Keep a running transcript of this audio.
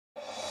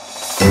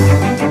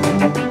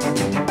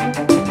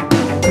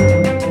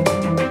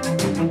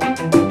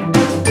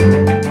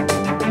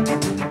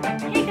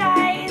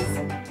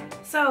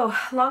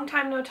long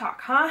time no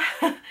talk, huh?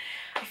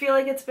 I feel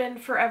like it's been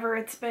forever.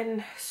 It's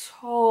been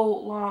so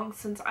long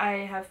since I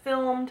have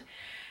filmed,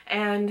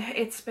 and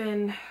it's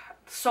been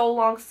so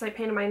long since I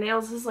painted my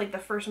nails. This is like the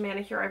first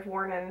manicure I've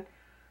worn in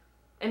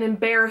an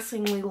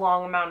embarrassingly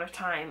long amount of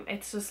time.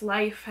 It's just,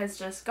 life has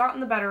just gotten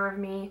the better of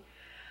me.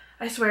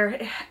 I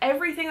swear,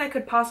 everything that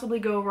could possibly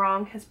go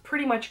wrong has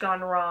pretty much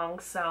gone wrong,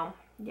 so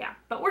yeah.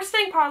 But we're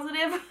staying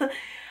positive.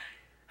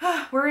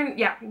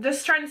 Yeah,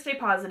 just trying to stay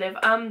positive.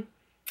 A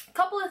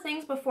couple of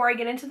things before I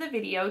get into the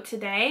video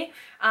today.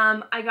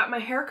 I got my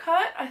hair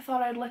cut. I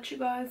thought I'd let you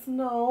guys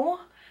know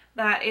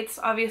that it's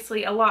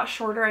obviously a lot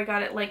shorter. I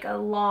got it like a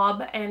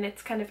lob, and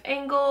it's kind of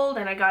angled,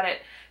 and I got it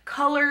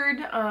colored.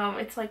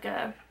 It's like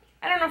a,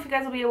 I don't know if you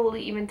guys will be able to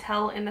even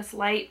tell in this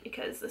light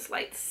because this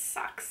light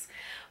sucks.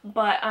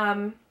 But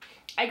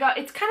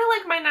it's kind of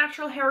like my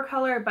natural hair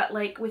color, but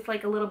like with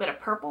like a little bit of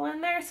purple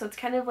in there. So it's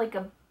kind of like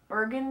a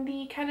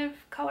burgundy kind of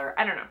color.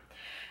 I don't know.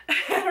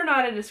 I don't know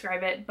how to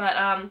describe it, but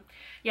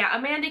yeah,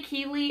 Amanda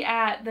Keeley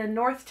at the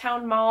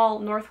Northtown Mall,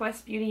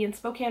 Northwest Beauty in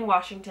Spokane,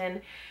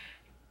 Washington.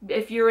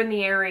 If you're in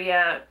the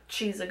area,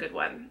 she's a good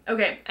one.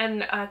 Okay,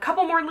 and a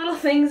couple more little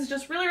things,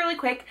 just really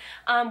quick.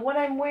 What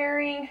I'm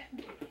wearing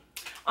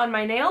on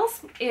my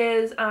nails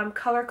is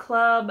Color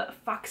Club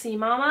Foxy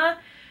Mama,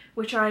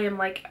 which I am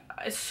like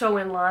so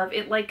in love.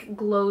 It like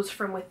glows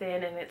from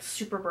within and it's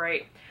super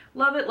bright.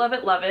 Love it, love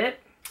it, love it.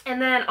 And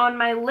then on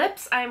my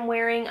lips, I'm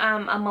wearing a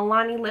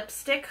Milani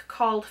lipstick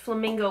called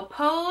Flamingo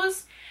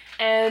Pose,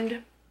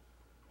 and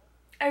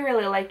I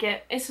really like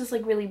it. It's just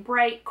like really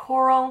bright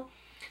coral.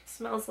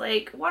 Smells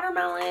like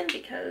watermelon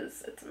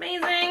because it's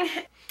amazing.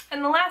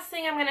 And the last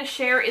thing I'm going to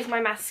share is my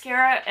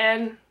mascara,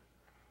 and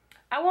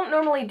I won't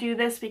normally do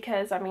this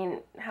because, I mean,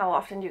 how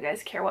often do you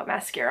guys care what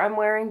mascara I'm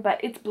wearing?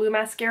 But it's blue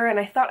mascara, and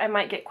I thought I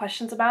might get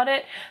questions about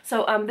it.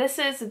 So this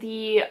is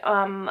the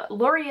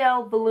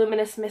L'Oreal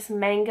Voluminous Miss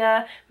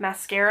Manga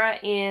mascara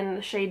in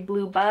the shade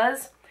Blue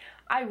Buzz.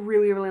 I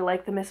really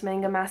like the Miss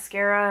Manga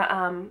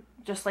mascara,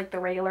 just like the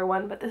regular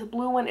one, but this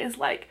blue one is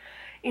like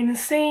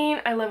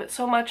insane. I love it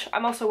so much.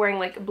 I'm also wearing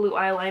like blue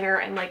eyeliner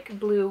and like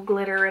blue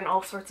glitter and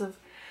all sorts of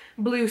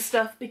blue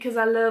stuff because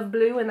I love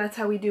blue, and that's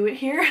how we do it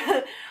here.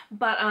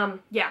 But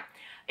yeah,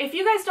 if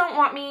you guys don't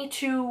want me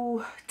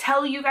to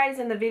tell you guys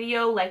in the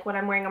video like what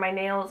I'm wearing on my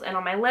nails and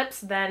on my lips,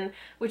 then,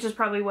 which is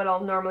probably what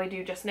I'll normally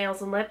do, just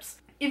nails and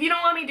lips. If you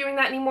don't want me doing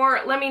that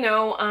anymore, let me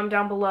know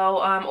down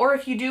below, or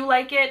if you do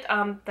like it,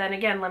 then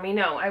again, let me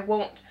know. I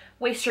won't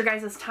waste your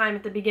guys' time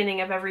at the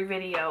beginning of every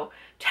video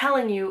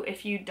telling you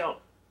if you don't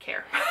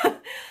care.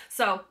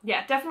 So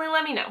yeah, definitely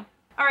let me know.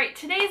 Alright,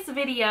 today's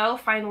video,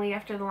 finally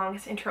after the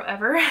longest intro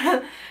ever,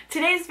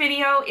 today's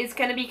video is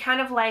going to be kind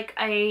of like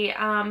a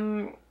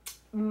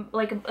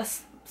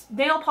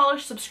nail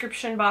polish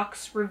subscription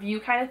box review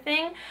kind of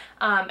thing,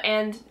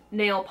 and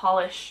nail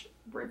polish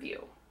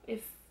review,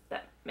 if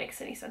that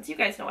makes any sense. You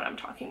guys know what I'm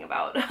talking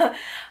about.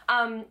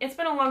 It's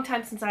been a long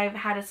time since I've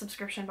had a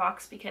subscription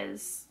box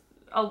because,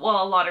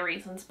 well, a lot of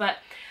reasons, but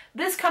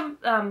this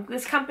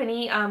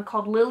company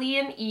called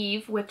Lillian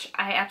Eve, which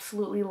I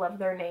absolutely love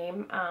their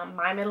name.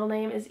 My middle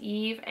name is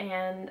Eve,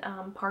 and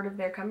part of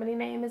their company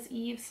name is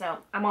Eve, so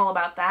I'm all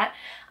about that.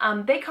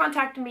 They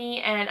contacted me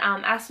and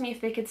asked me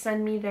if they could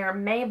send me their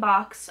May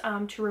box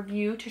to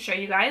review to show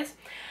you guys.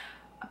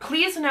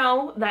 Please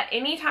know that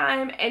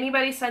anytime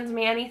anybody sends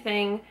me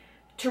anything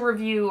to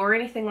review or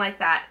anything like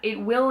that, it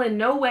will in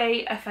no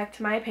way affect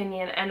my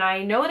opinion, and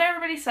I know that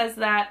everybody says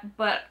that,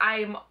 but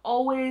I'm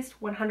always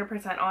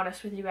 100%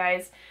 honest with you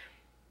guys.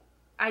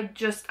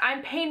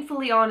 I'm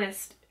painfully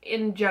honest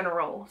in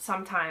general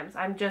sometimes.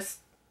 I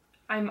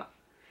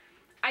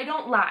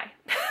don't lie,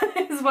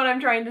 is what I'm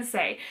trying to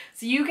say.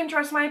 So you can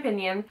trust my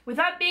opinion. With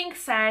that being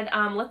said,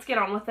 let's get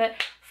on with it.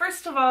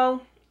 First of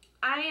all,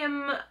 I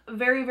am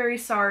very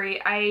sorry.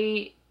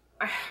 I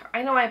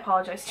know I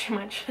apologize too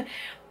much,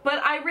 but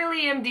I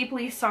really am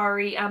deeply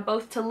sorry,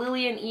 both to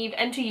Lillian Eve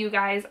and to you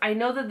guys. I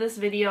know that this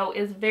video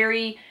is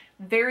very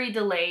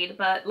delayed,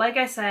 but like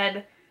I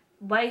said,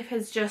 life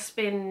has just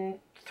been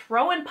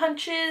throwing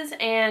punches,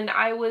 and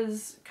I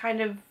was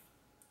kind of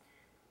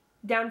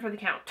down for the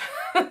count.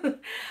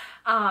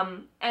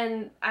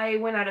 And I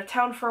went out of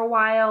town for a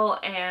while,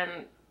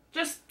 and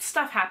just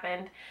stuff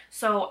happened.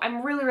 So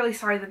I'm really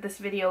sorry that this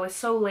video is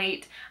so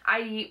late.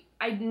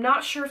 I'm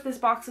not sure if this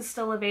box is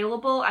still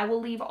available. I will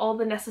leave all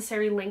the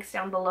necessary links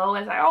down below,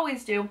 as I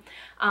always do.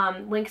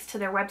 Links to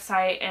their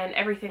website and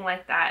everything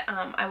like that.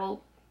 I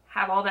will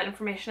have all that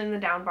information in the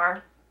down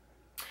bar.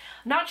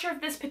 Not sure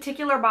if this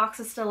particular box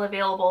is still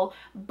available,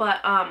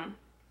 but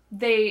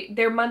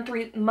their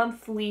monthly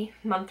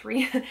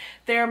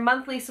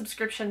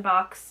subscription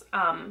box,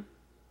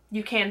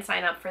 you can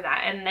sign up for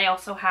that, and they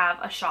also have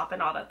a shop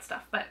and all that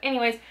stuff. But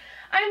anyways,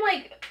 I'm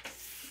like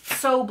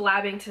so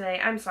blabbing today.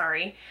 I'm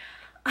sorry.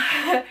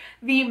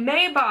 The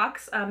May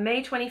box,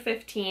 May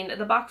 2015,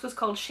 the box was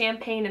called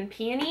Champagne and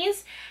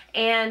Peonies,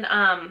 and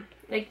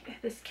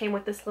like this came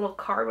with this little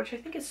card, which I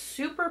think is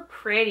super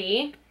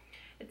pretty.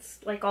 It's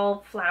like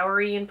all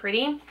flowery and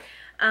pretty.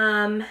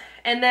 And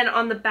then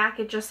on the back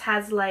it just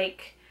has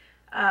like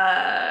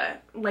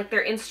like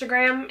their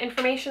Instagram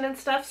information and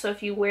stuff. So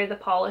if you wear the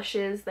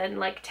polishes, then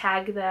like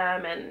tag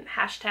them and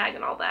hashtag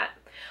and all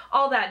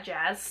that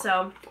jazz.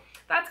 So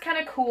that's kind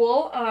of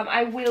cool.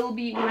 I will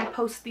be, when I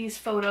post these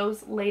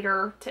photos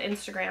later to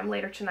Instagram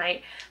later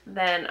tonight,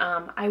 then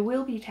I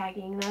will be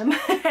tagging them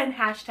and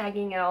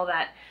hashtagging and all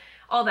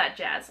that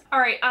jazz. All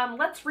right,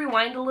 let's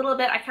rewind a little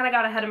bit. I kind of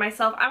got ahead of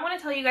myself. I want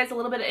to tell you guys a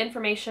little bit of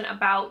information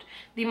about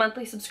the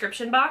monthly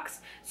subscription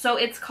box. So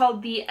it's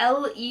called the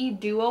LE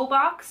Duo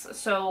box.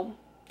 So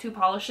 2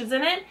 polishes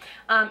in it.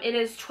 It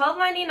is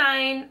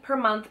 $12.99 per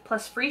month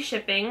plus free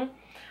shipping.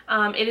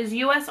 It is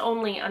US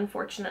only,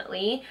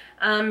 unfortunately.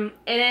 And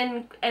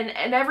in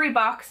every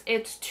box,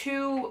 it's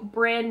 2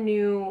 brand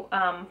new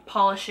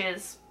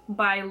polishes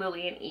by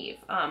Lillian Eve.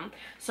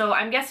 So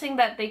I'm guessing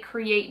that they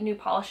create new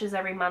polishes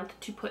every month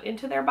to put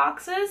into their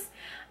boxes.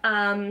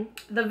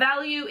 The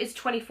value is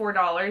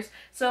 $24,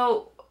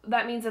 so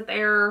that means that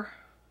they're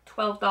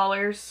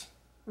 $12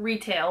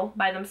 retail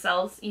by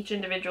themselves, each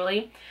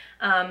individually.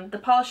 The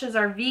polishes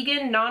are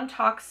vegan,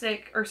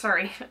 non-toxic, or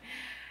sorry,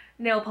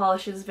 nail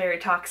polish is very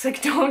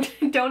toxic. Don't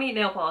eat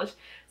nail polish.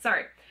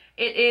 Sorry.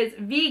 It is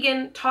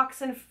vegan,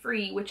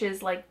 toxin-free, which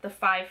is like the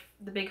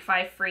big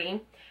 5 free,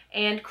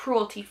 and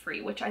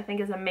cruelty-free, which I think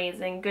is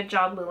amazing. Good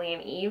job,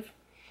 Lillian Eve.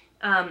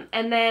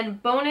 And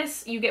then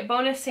you get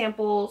bonus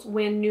samples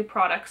when new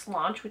products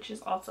launch, which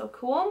is also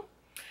cool.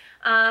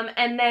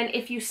 And then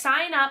if you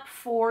sign up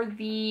for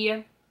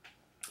the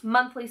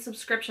monthly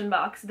subscription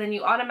box, then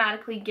you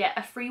automatically get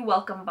a free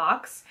welcome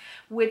box,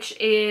 which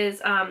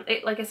is,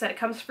 like I said, it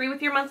comes free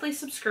with your monthly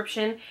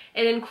subscription.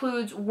 It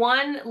includes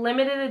 1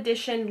 limited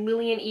edition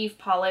Lillian Eve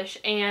polish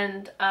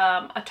and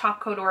a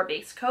top coat or a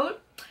base coat.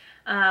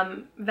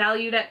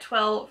 Valued at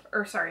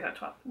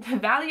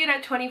valued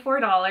at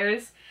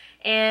 $24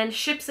 and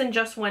ships in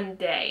just 1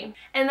 day.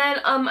 And then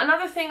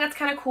another thing that's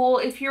kind of cool,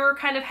 if you're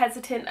kind of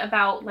hesitant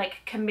about like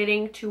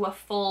committing to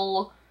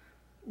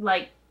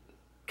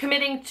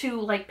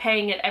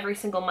paying it every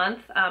single month,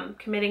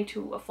 committing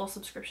to a full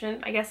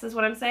subscription, I guess is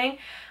what I'm saying,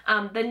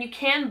 then you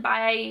can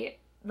buy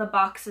the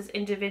boxes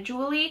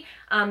individually.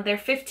 They're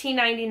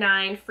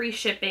 $15.99, free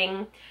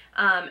shipping,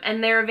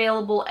 and they're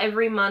available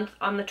every month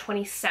on the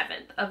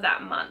 27th of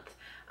that month.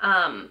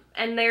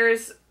 And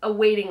there's a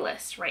waiting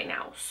list right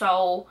now,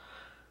 so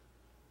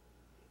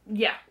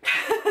yeah.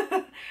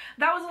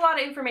 That was a lot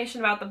of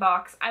information about the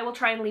box. I will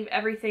try and leave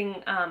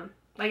everything,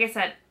 like I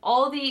said,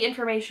 all the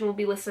information will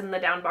be listed in the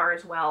down bar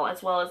as well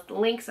as the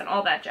links and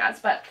all that jazz.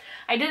 But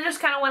I did just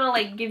kind of want to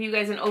like give you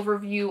guys an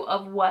overview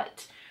of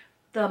what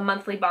the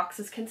monthly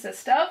boxes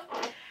consist of.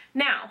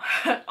 Now,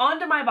 on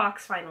to my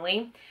box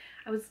finally.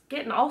 I was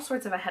getting all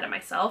sorts of ahead of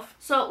myself.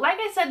 So like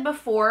I said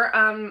before,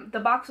 the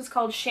box was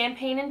called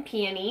Champagne and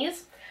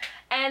Peonies.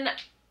 And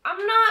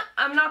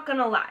I'm not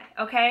gonna lie,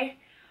 okay?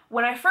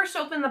 When I first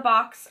opened the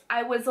box,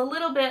 I was a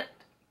little bit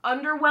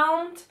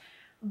underwhelmed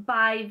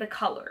by the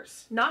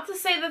colors. Not to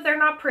say that they're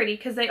not pretty,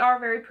 because they are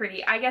very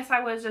pretty. I guess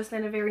I was just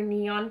in a very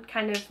neon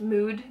kind of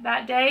mood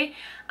that day.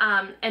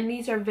 And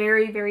these are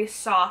very, very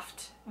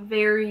soft,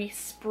 very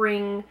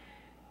spring,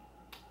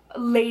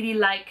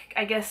 ladylike,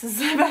 I guess is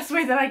the best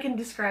way that I can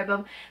describe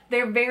them.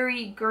 They're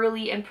very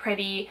girly and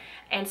pretty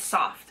and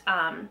soft.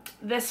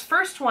 This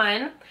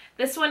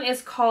one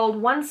is called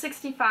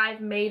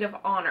 165 Maid of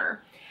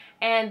Honor.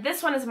 And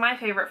this one is my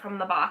favorite from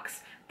the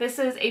box. This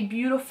is a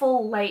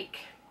beautiful, like,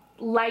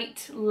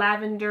 light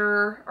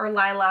lavender or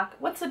lilac.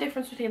 What's the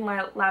difference between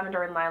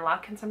lavender and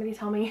lilac? Can somebody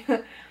tell me?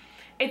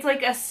 It's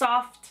like a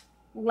soft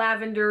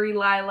lavendery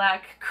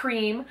lilac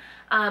cream.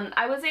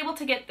 I was able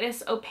to get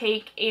this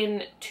opaque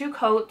in 2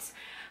 coats.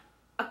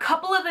 A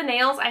couple of the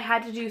nails I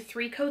had to do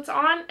 3 coats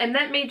on, and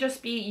that may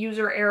just be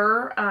user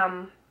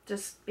error,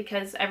 just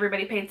because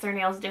everybody paints their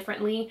nails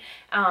differently.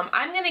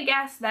 I'm gonna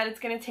guess that it's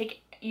gonna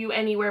take you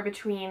anywhere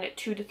between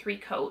 2 to 3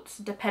 coats,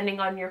 depending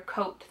on your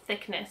coat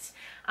thickness,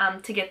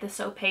 to get this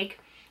opaque.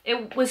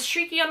 It was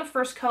streaky on the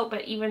first coat,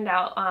 but evened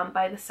out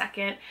by the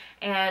second,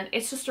 and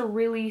it's just a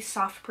really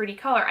soft, pretty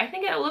color. I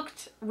think it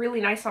looked really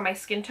nice on my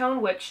skin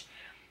tone, which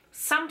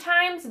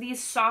sometimes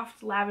these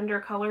soft lavender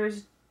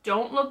colors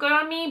don't look good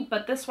on me,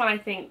 but this one I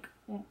think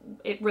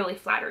it really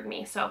flattered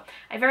me, so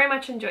I very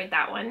much enjoyed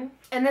that one.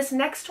 And this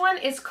next one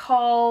is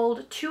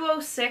called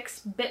 206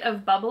 Bit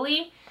of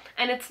Bubbly,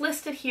 and it's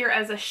listed here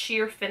as a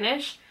sheer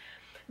finish.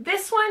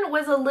 This one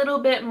was a little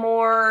bit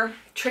more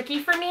tricky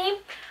for me.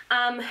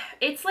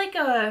 It's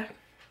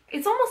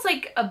almost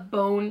like a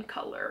bone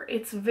color.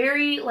 It's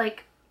very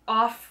like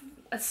a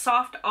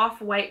soft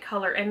off-white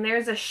color, and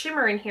there's a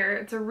shimmer in here.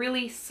 It's a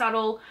really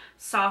subtle,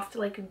 soft,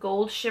 like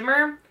gold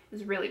shimmer.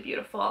 It's really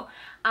beautiful.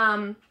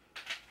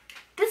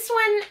 This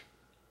one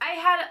I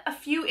had a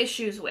few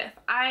issues with.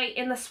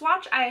 In the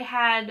swatch I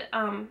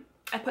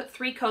put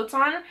 3 coats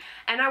on,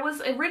 and I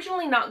was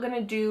originally not going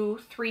to do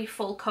 3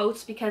 full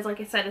coats because,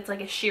 like I said, it's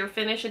like a sheer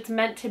finish. It's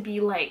meant to be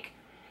like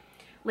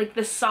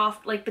the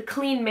soft, like the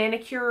clean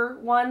manicure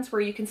ones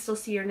where you can still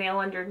see your nail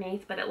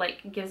underneath, but it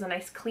like gives a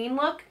nice clean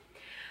look.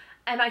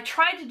 And I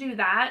tried to do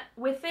that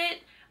with it,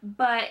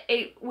 but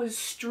it was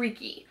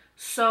streaky.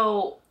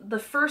 So the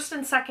first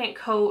and second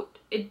coat,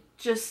 it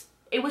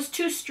was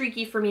too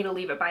streaky for me to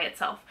leave it by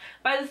itself.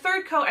 By the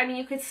third coat, I mean,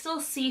 you could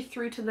still see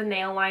through to the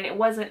nail line. It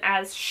wasn't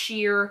as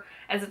sheer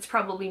as it's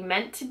probably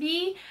meant to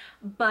be,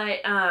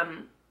 but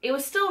it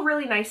was still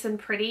really nice and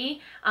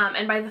pretty.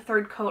 And by the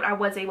third coat, I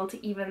was able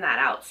to even that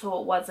out so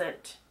it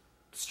wasn't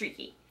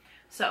streaky.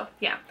 So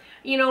yeah,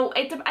 you know,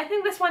 I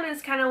think this one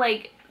is kind of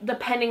like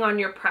depending on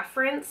your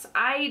preference.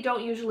 I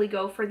don't usually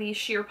go for these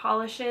sheer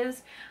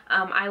polishes.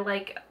 I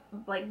like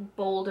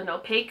bold and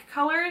opaque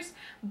colors,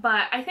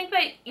 but I think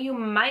that you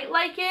might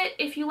like it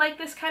if you like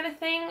this kind of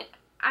thing.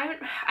 I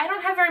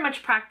don't have very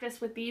much practice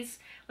with these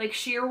like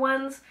sheer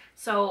ones,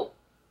 so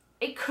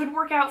it could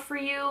work out for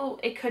you,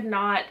 it could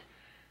not.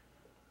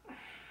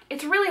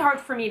 It's really hard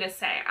for me to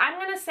say. I'm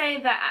gonna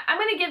say that I'm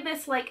gonna give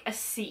this like a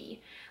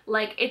C.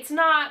 Like, it's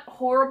not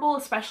horrible,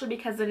 especially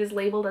because it is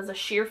labeled as a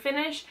sheer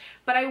finish,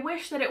 but I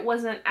wish that it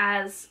wasn't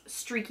as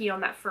streaky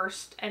on that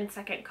first and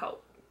second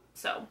coat.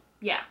 So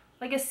yeah,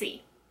 like a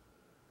C.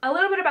 A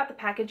little bit about the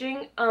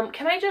packaging.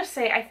 Can I just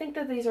say, I think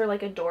that these are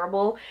like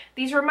adorable.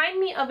 These remind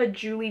me of a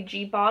Julie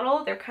G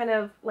bottle. They're kind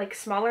of like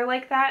smaller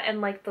like that, and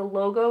like the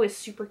logo is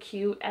super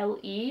cute,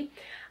 LE.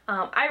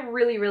 I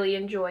really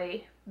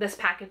enjoy this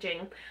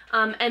packaging.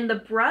 And the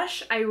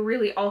brush I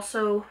really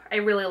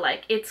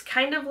like. It's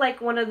kind of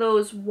like one of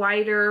those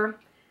wider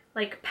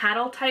like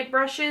paddle type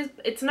brushes.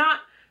 It's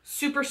not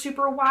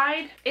super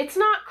wide. It's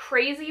not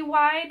crazy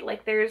wide.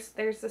 Like there's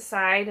the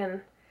side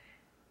and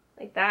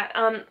like that.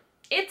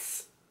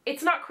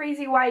 It's not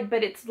crazy wide,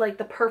 but it's like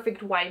the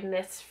perfect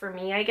wideness for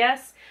me, I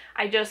guess.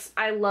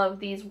 I love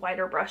these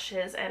wider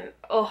brushes, and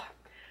oh,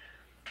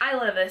 I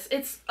love this.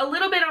 It's a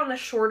little bit on the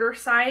shorter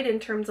side in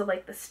terms of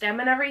like the stem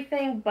and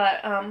everything,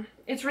 but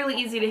it's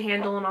really easy to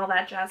handle and all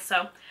that jazz.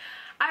 So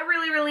I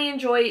really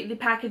enjoy the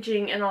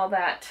packaging and all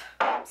that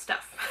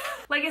stuff.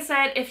 Like I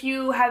said, if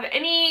you have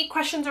any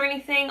questions or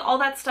anything, all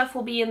that stuff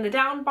will be in the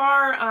down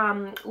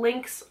bar,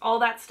 links, all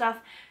that stuff.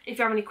 If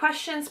you have any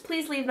questions,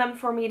 please leave them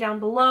for me down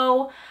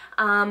below.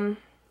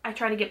 I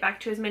try to get back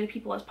to as many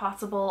people as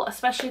possible,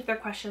 especially if they're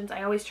questions.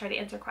 I always try to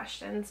answer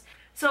questions.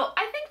 So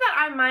I think that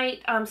I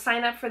might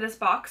sign up for this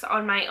box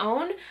on my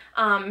own.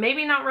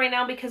 Maybe not right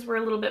now because we're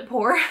a little bit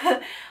poor,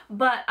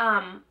 but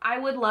I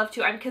would love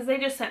to, because they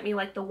just sent me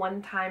like the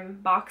one-time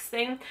box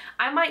thing.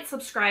 I might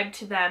subscribe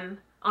to them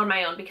on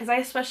my own, because I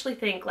especially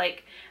think,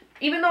 like,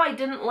 even though I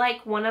didn't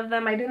like one of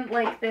them, I didn't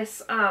like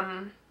this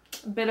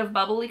bit of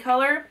bubbly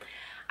color,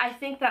 I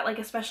think that, like,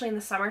 especially in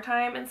the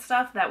summertime and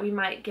stuff, that we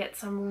might get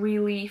some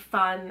really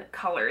fun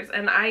colors.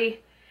 And I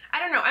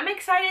don't know, I'm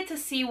excited to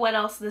see what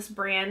else this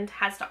brand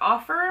has to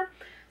offer.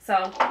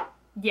 So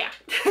yeah.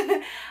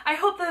 I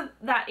hope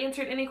that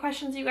answered any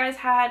questions you guys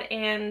had,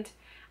 and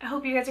I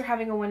hope you guys are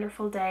having a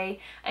wonderful day.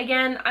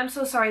 Again, I'm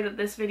so sorry that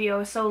this video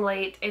is so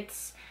late.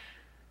 It's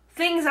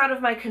things out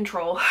of my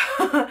control.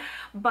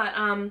 But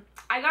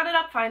I got it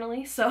up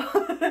finally, so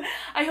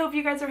I hope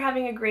you guys are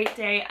having a great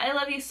day. I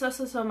love you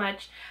so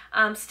much.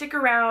 Stick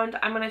around.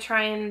 I'm gonna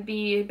try and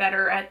be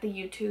better at the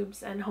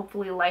YouTubes, and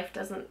hopefully life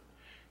doesn't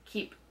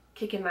keep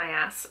kicking my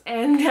ass.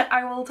 And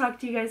I will talk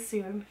to you guys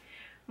soon.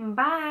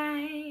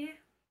 Bye!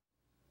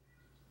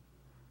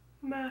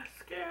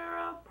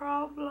 Mascara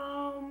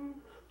problems.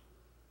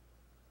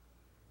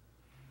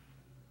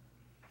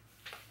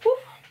 Whew.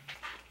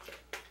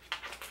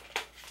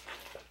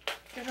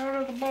 Get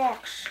out of the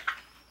box.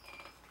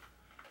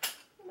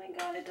 Oh my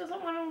god, it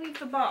doesn't want to leave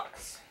the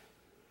box.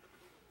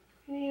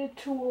 I need a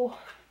tool.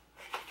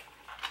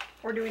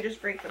 Or do we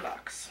just break the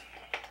box?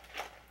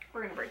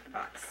 We're gonna break the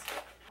box.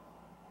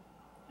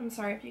 I'm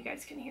sorry if you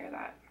guys can hear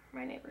that.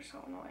 My neighbor's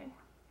so annoying.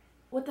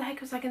 What the heck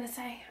was I gonna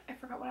say? I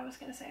forgot what I was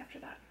gonna say after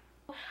that.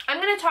 I'm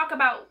gonna talk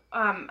about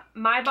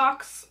my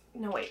box.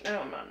 No wait,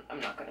 no,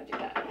 I'm not gonna do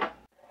that.